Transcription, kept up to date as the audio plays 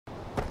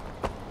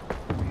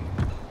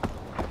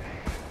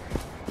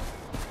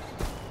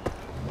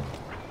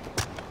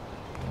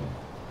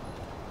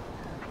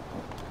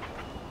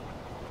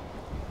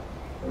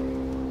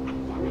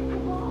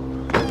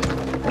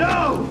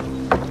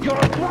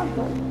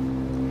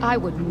I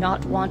would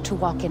not want to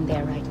walk in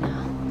there right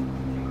now.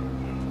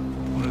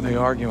 What are they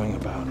arguing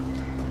about?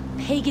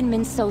 Pagan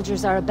Min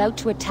soldiers are about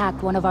to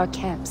attack one of our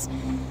camps.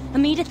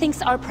 Amita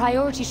thinks our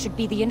priority should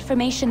be the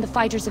information the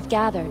fighters have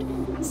gathered.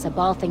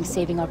 Sabal thinks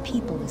saving our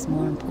people is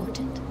more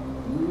important.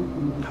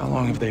 How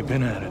long have they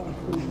been at it?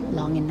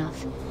 Long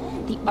enough.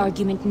 The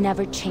argument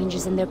never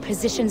changes and their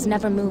positions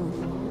never move.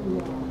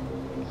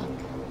 Look,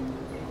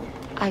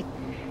 I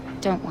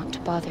don't want to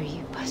bother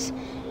you, but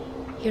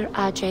you're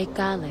Ajay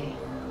Gale,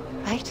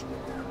 right?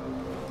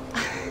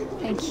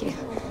 Thank you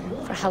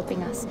for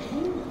helping us.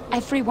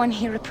 Everyone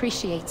here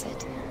appreciates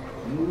it.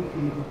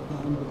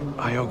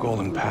 I owe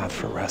Golden Path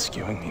for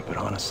rescuing me, but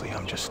honestly,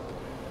 I'm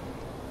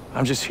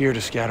just here to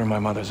scatter my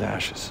mother's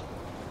ashes.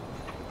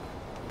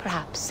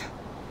 Perhaps.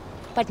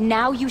 But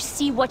now you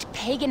see what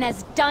Pagan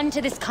has done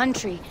to this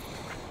country.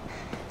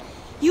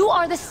 You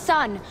are the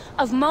son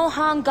of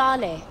Mohan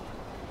Gale.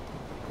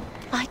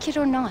 Like it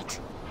or not,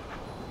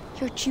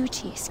 your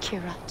duty is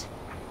Kirat.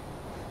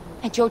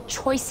 And your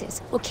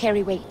choices will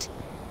carry weight.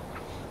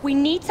 We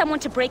need someone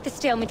to break the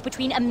stalemate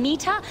between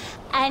Amita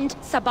and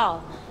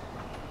Sabal.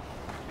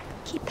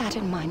 Keep that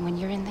in mind when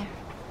you're in there.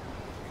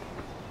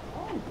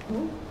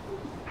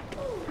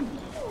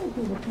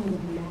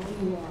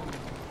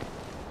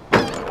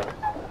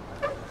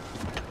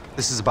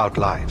 This is about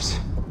lives.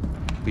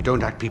 If we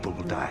don't act, people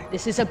will die.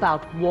 This is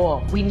about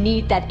war. We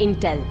need that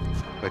intel.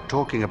 We're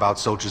talking about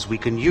soldiers we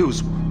can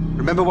use.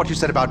 Remember what you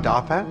said about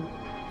Darpan?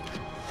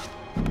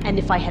 And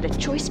if I had a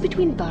choice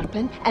between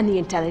Darpan and the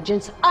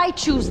intelligence, I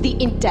choose the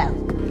intel.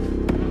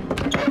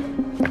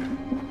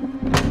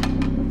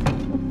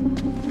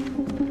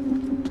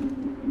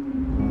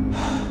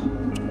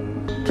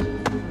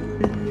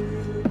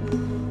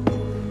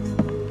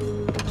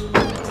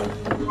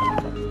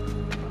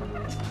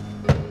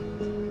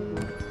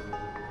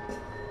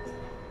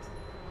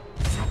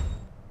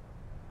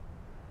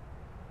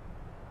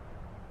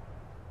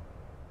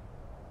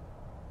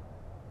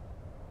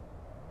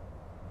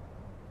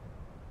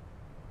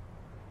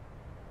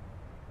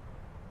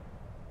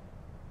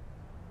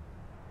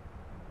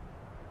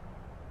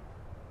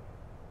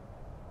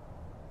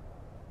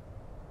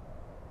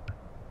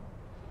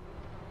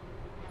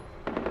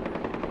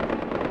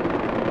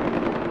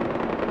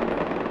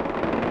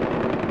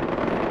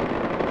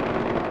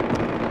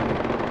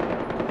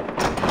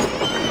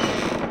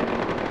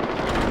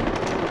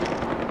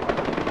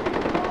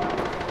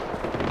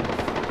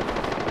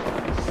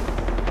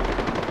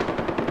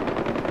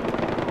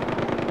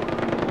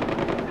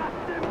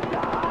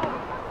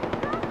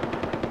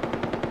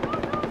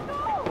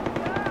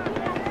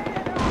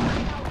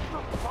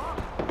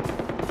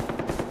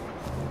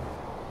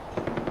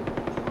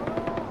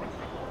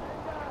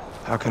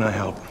 How can I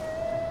help?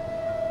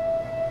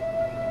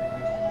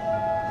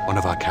 One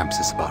of our camps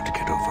is about to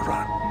get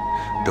overrun.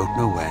 Don't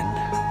know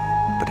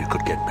when, but it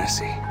could get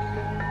messy.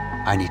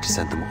 I need to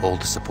send them all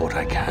the support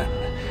I can.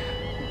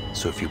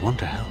 So if you want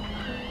to help,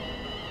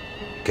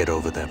 get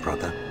over there,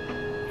 brother.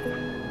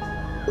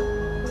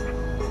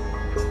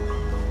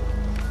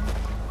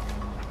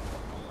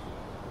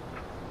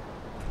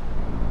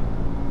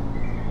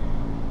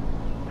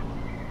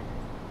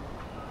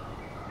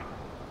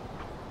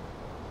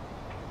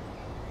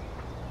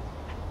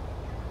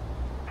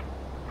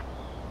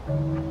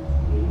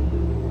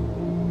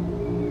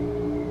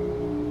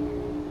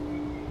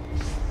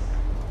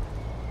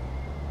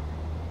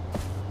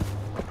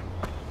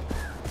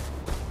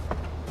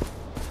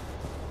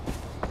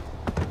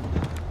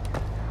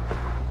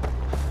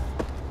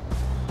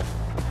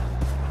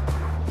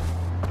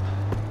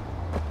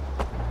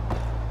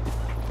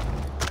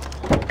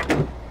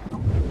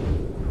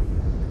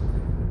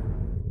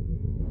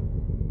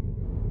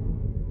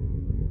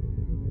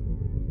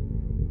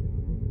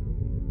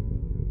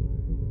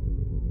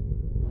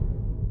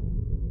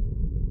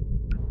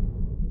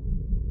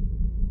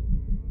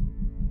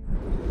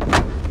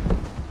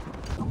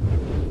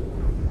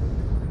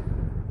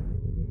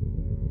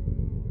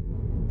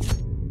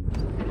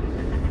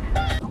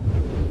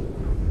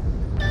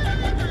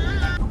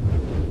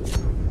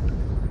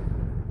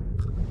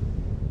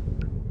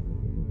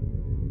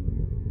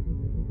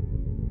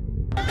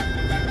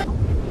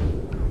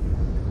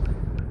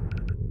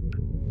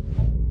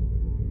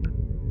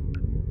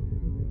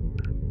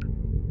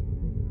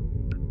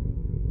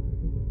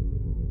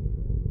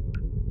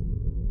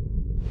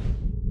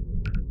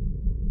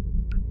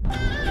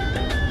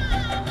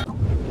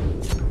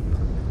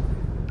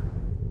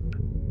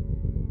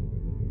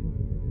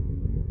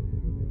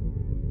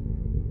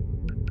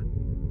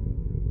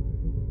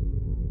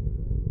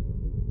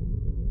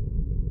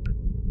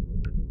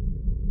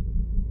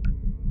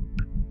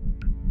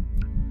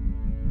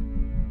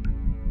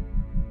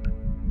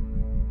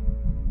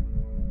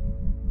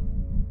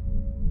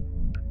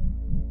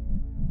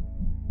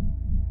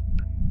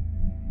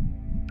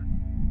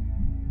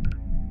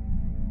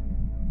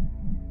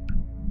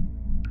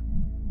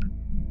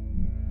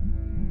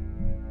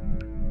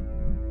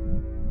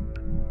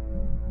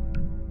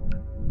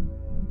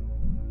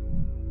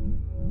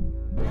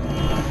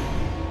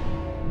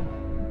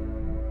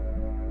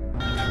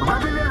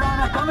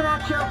 Coming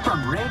at you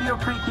from Radio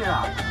Free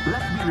Kirat.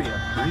 Let's be real.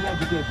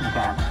 Re-education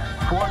camps,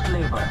 forced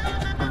labor,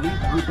 police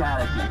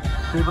brutality,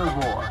 civil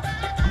war.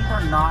 These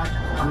are not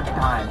good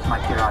times, my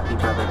Kirati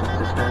brothers and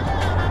sisters.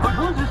 But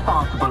who's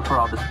responsible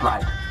for all this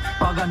plight?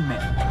 Pagan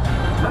men.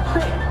 Let's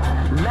say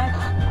it.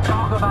 Let's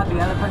talk about the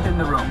elephant in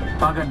the room.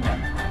 Pagan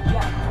men.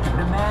 Yes,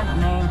 the man's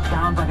name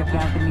sounds like a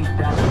Cantonese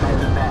death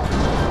metal band.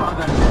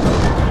 Pagan men.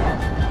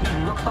 Yes,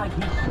 he looks like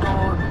he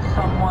stole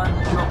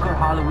someone's Joker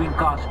Halloween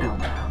costume.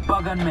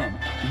 Pagan men.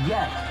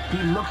 Yes,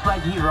 he looks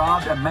like he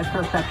robbed a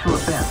metrosexual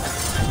pimp.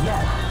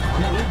 Yes,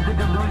 he is the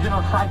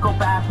delusional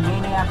psychopath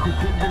maniac who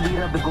killed the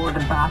leader of the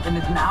Golden Path and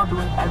is now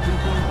doing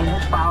everything in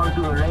his power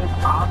to erase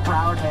our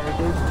proud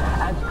heritage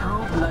as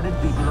true-blooded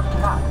people of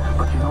Kirat.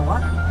 But you know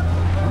what?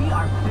 We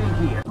are still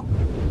here.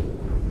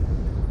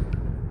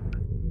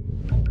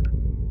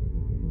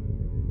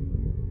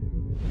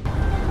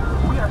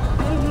 We are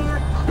still here,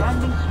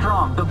 standing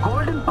strong. The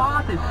Golden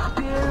Path is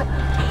still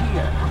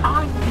here.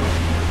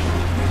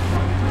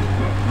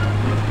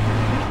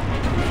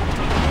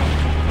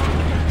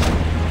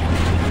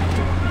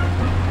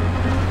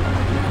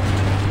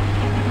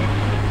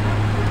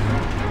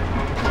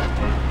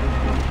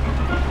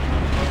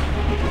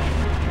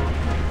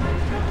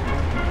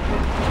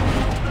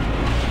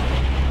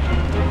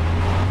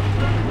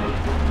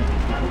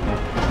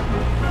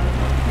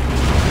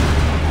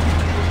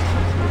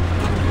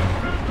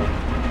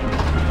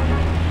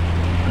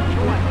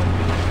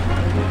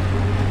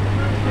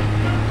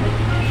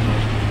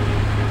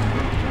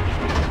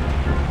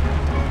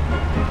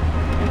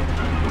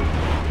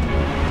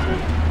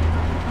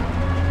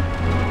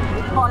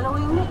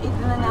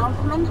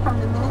 From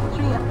the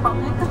Ministry of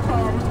Public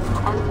Affairs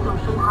and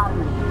Social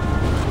Harmony.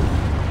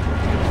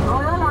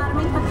 Royal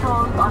Army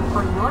patrols are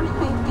for your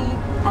safety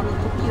and the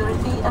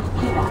security of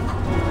Kirat.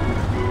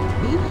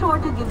 Be sure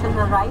to give them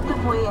the right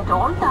of way at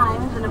all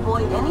times and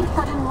avoid any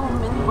sudden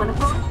movement when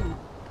approaching.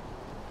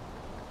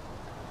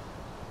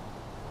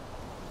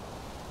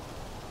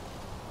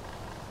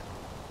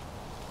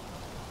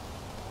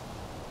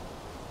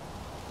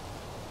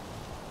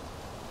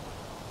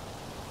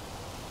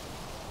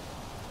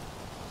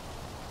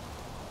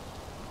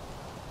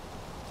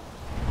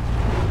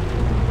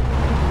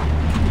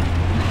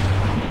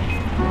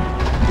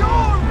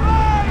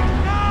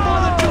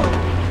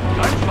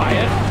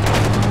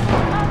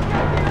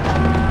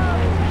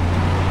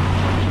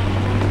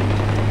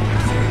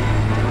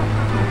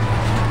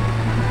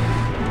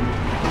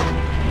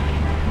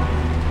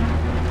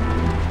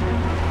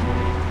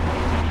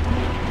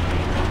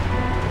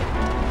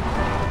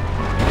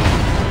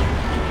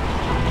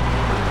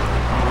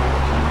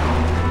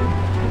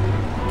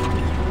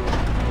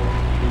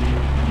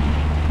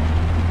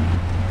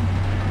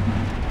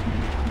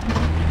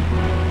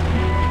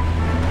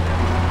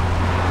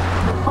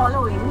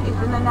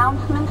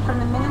 Announcement from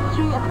the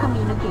Ministry of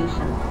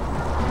Communication.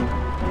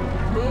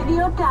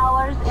 Radio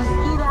towers in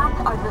Kirat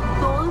are the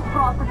sole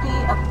property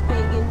of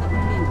pagan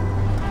men.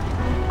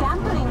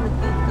 Tampering with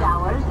these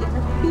towers is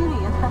a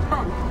serious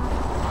offense.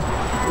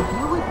 If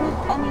you witness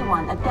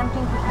anyone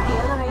attempting to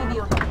scale a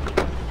radio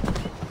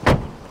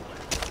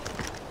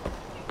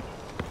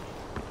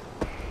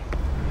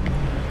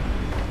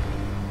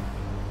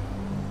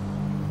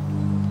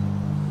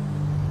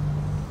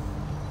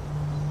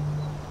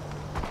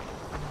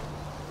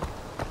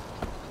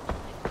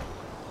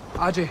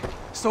Ajay,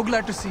 so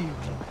glad to see you.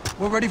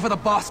 We're ready for the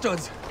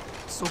bastards.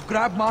 So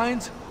grab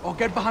mines or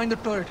get behind the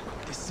turret.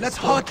 Let's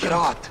hurt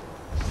them.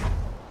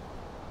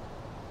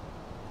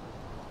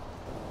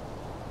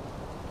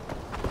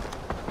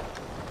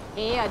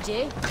 Hey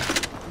Ajay,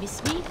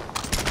 miss me?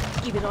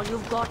 Give it all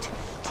you've got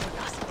till your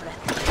last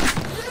breath.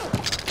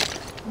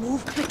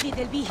 Move quickly,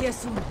 they'll be here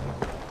soon.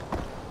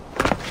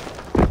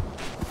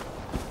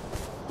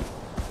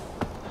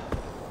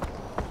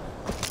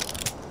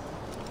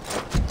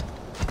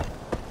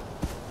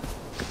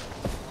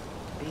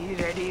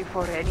 Ready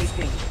for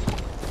anything.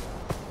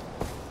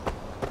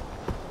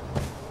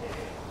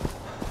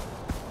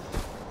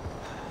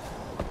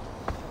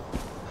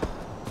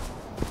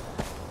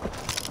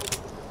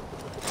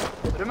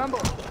 Remember,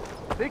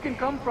 they can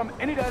come from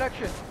any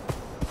direction.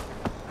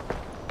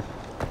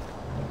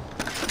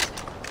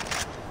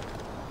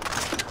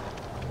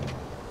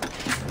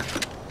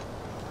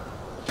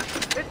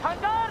 It's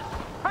hunters!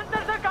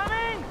 Hunters are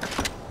coming!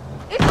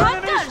 It's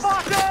hunters!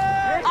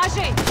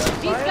 Ajay,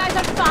 these guys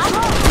are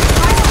fast.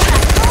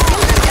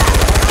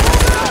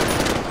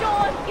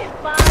 Don't get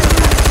by!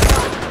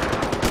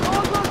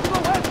 All goes to the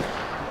west!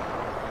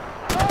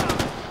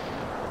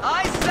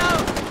 Eyes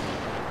south!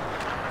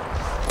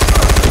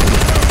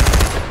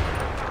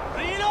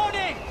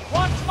 Reloading!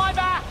 Watch my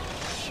back!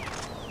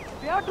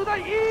 They are to the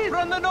east!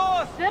 From the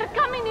north! They're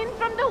coming in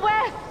from the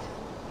west!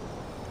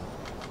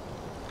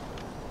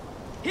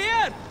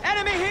 Here!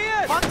 Enemy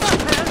here! Where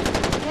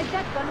did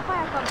that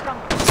gunfire come from?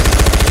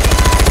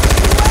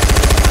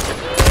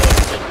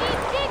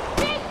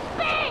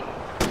 Big!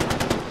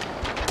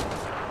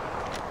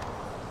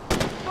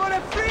 For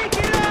a free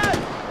killer!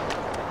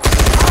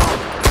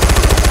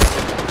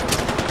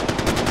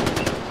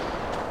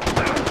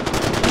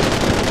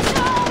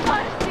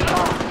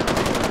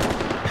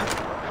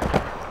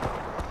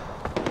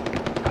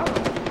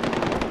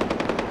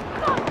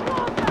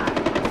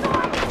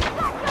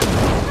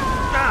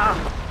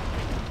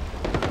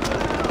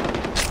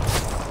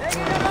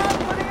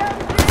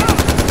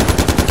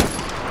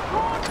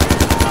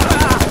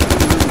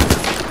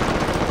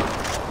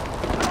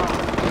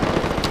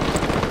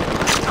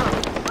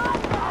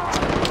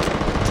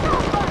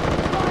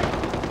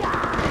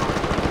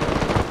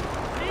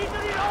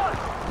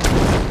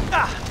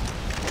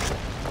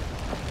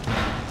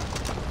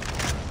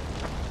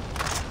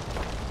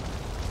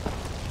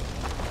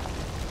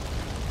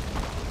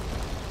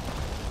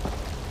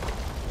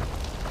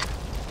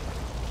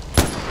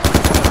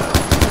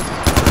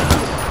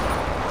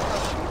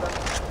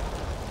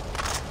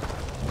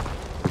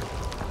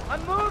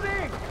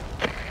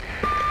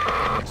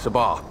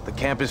 Sabal. The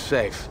camp is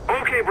safe.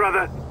 Okay,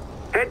 brother.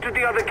 Head to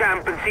the other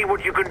camp and see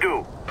what you can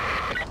do.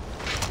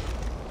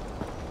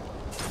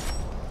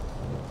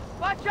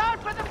 Watch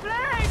out for the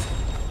flames!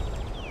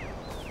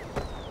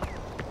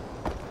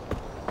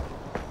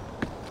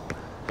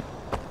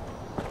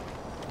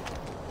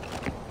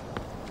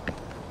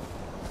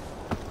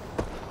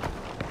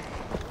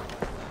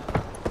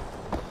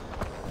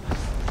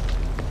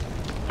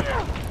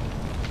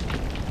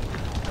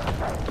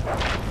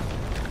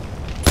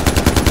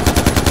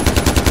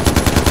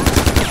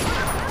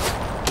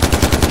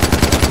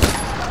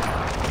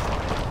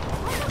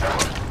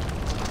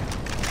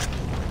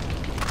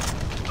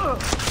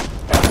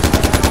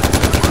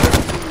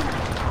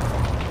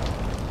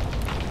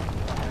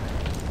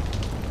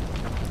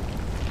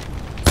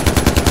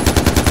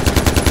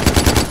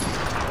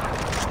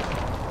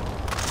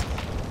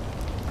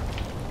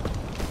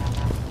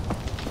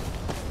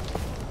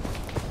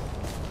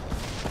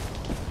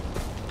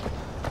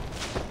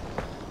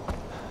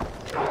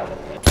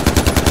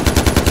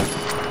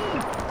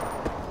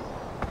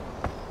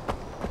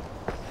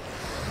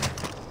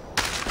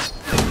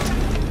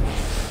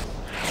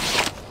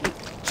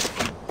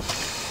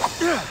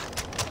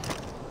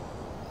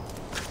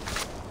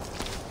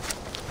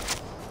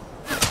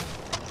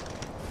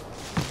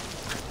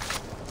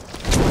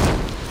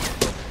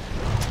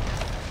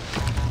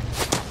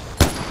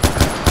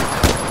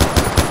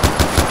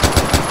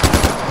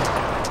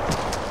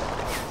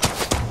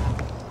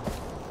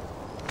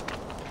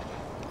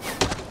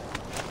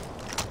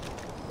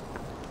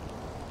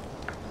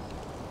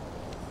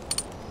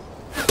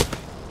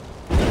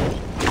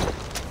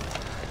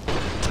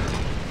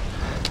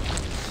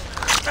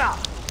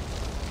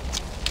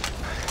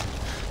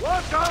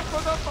 Watch out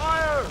for the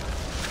fire!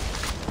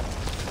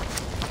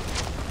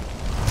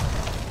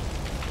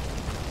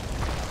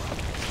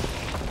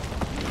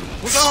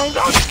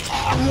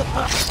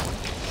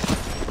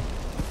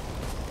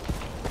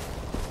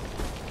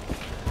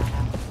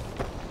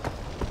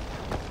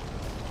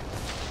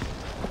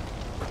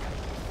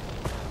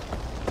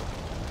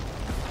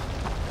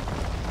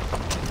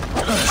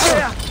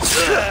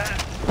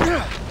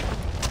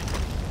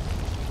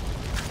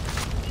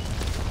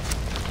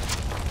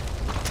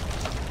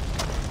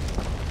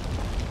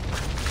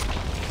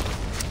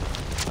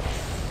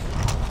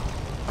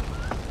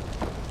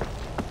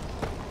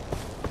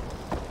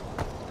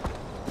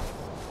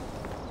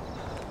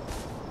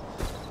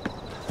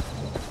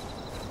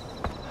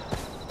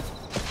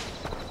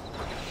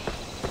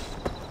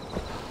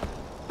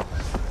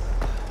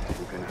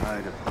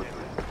 Hide a footprint,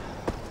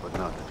 but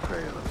not a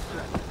trail of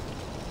scent.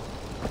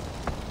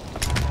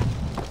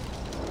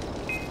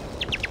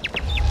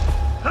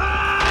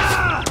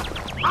 Ah!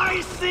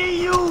 I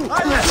see you! I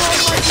saw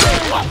my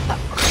friend!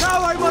 Now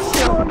I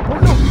must run!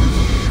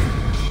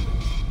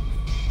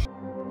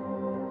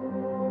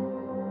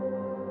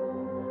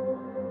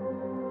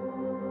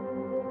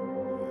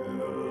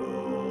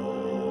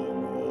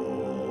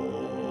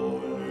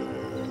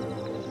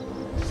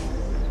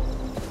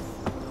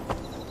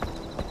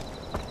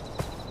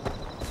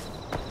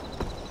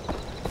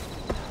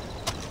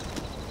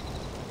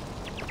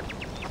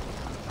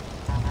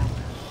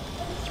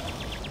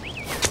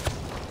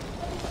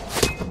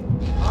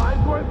 I'm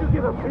going to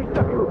give a piece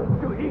of you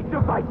to each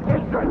of my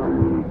children.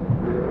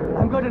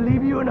 I'm going to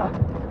leave you in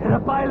a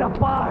pile of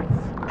parts.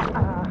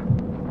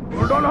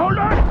 Hold on, hold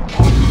on!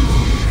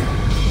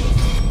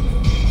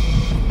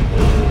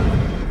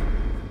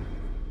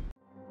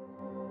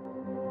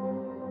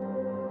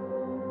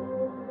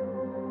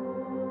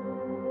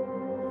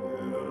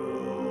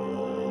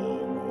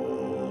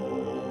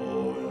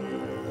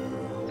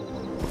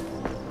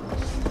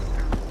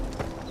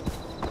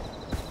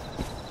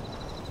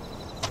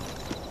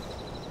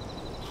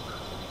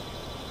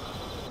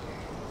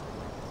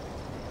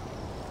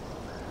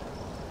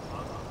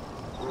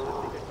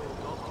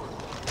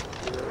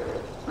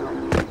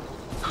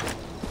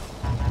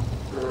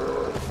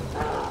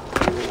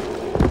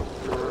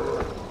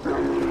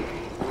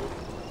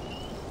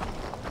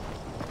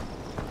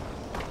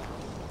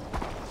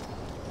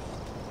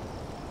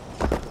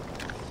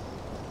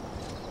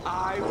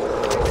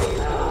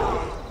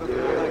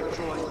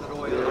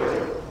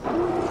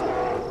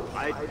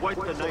 Quite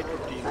the night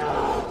routine to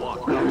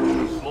walk,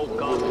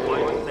 smoke off,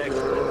 wife, sex,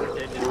 and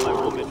pretend it's my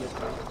woman,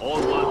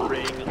 all while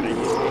praying I hit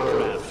the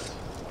traps.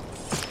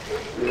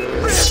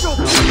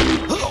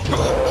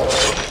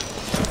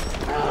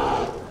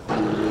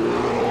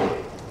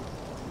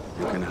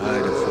 You can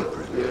hide a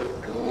footprint,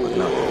 but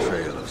not the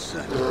trail of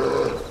scent.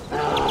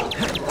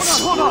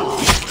 Hold on!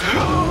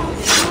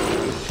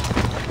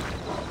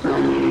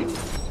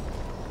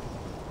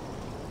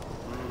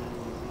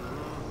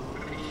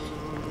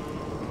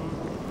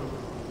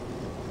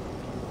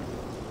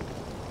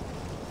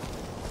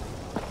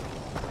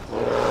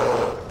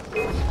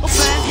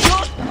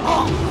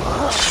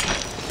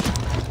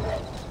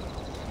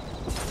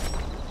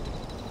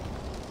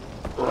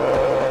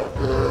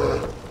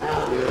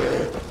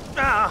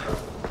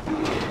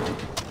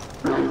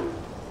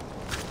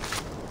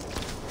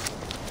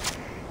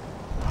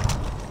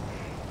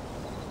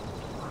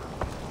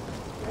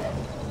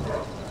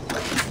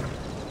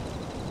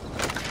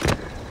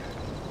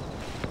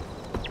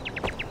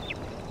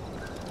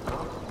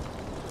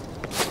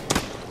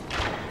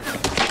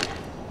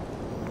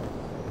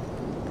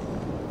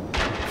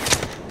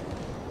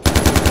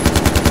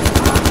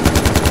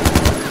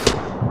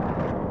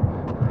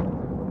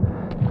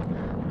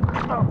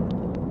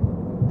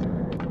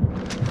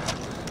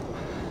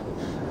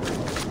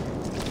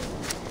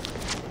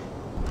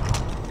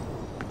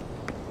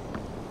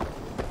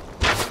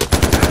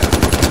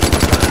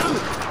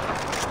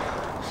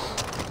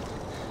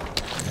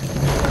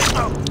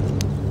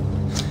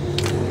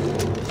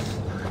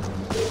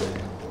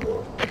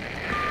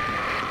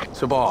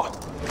 Sabal,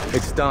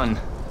 it's done.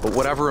 But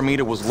whatever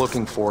Amita was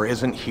looking for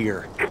isn't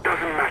here. It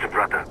doesn't matter,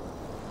 brother.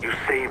 You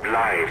saved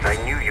lives. I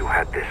knew you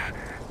had this.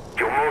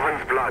 You're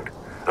Mohan's blood.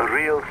 A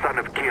real son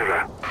of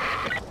Kira.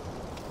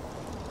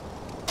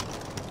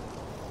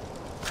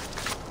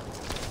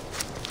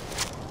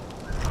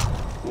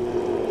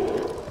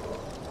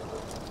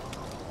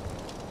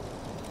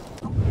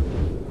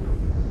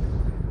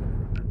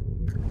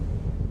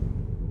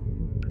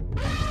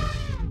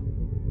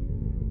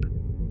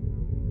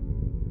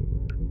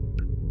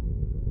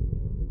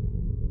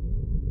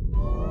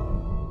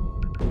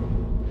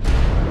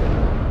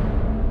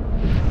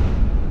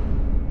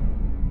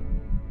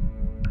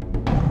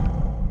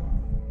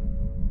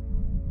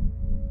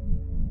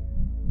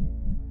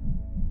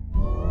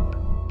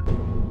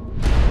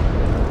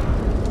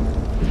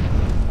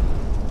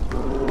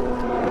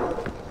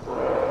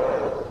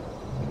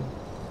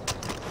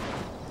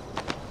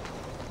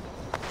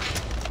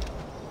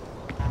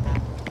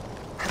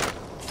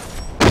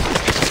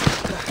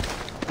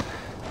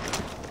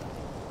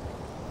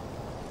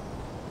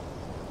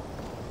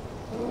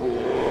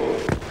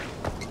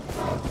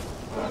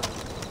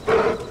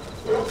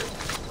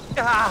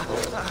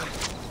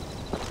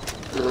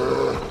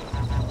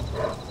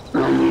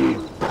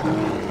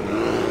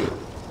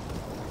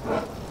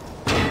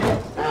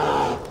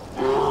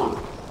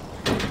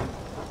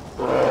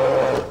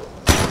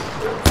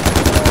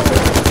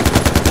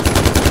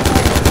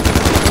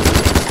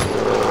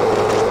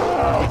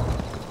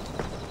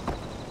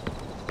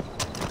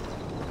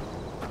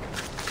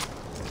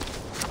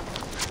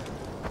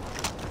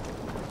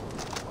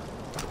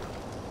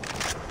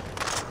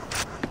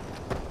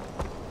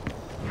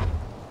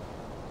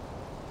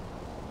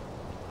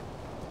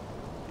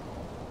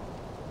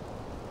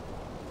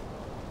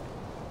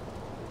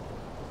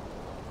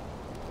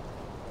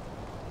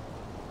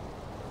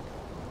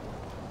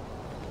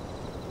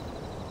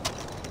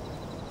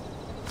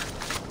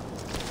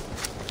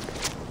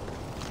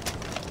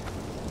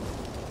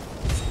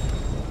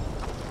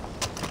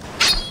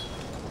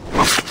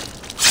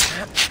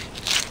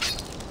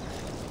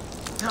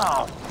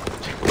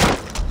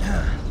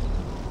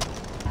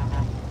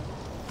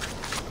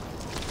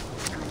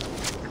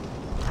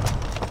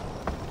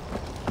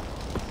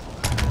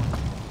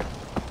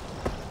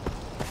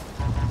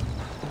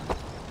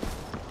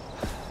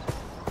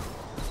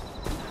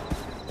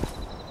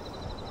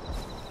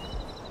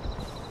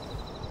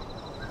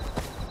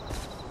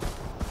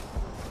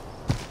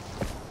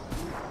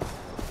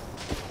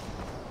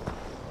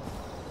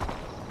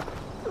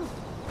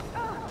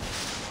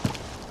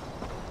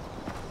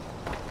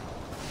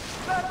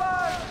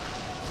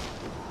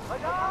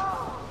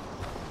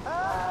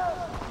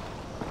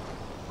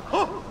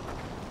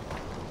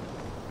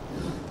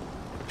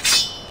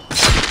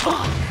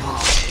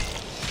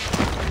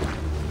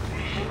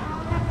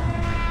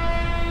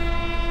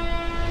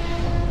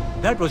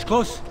 That was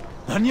close.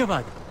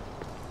 Dhanyavad.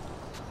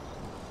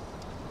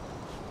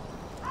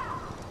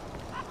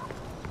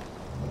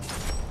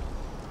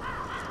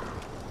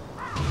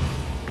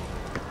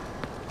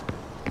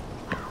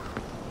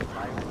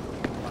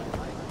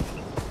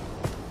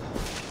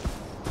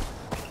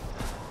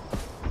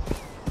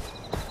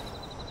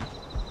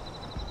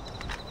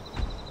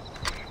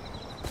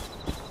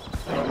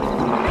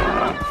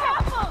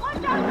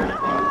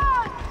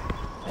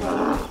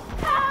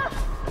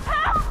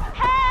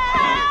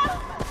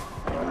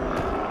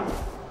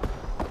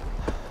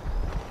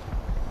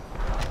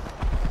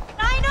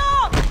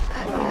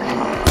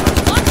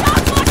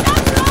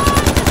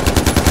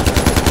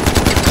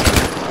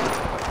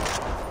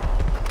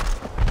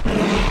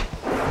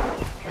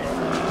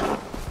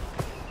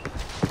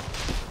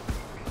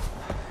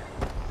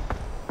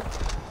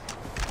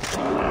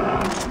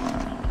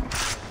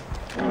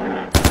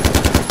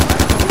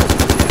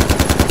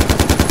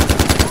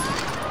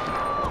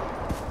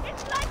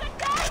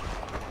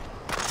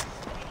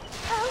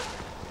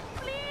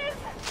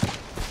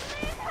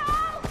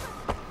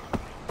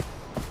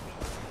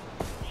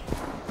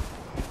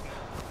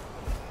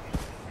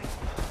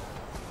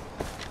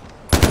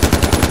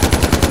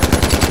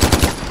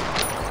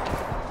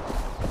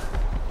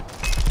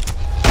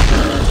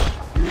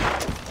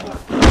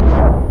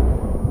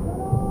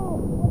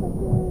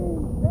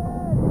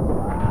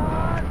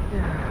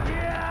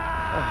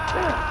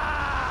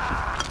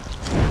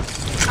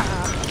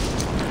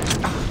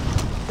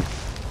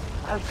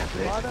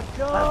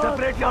 I'll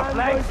separate your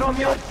flank from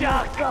your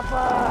jack!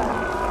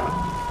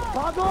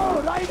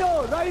 Bago!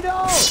 Rhino!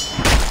 Rhino!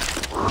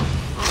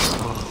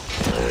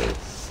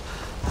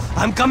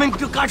 I'm coming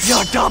to cut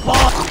your top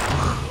off!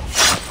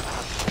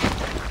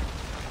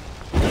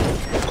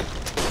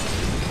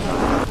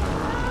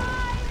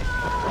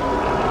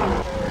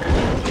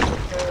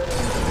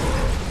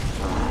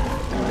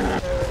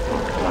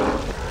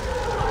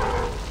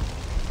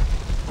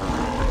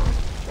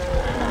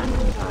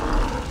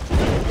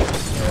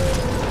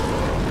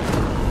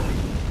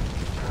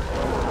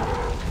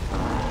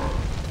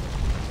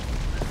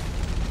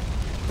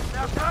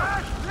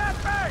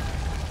 Left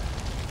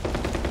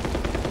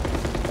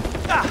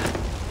back!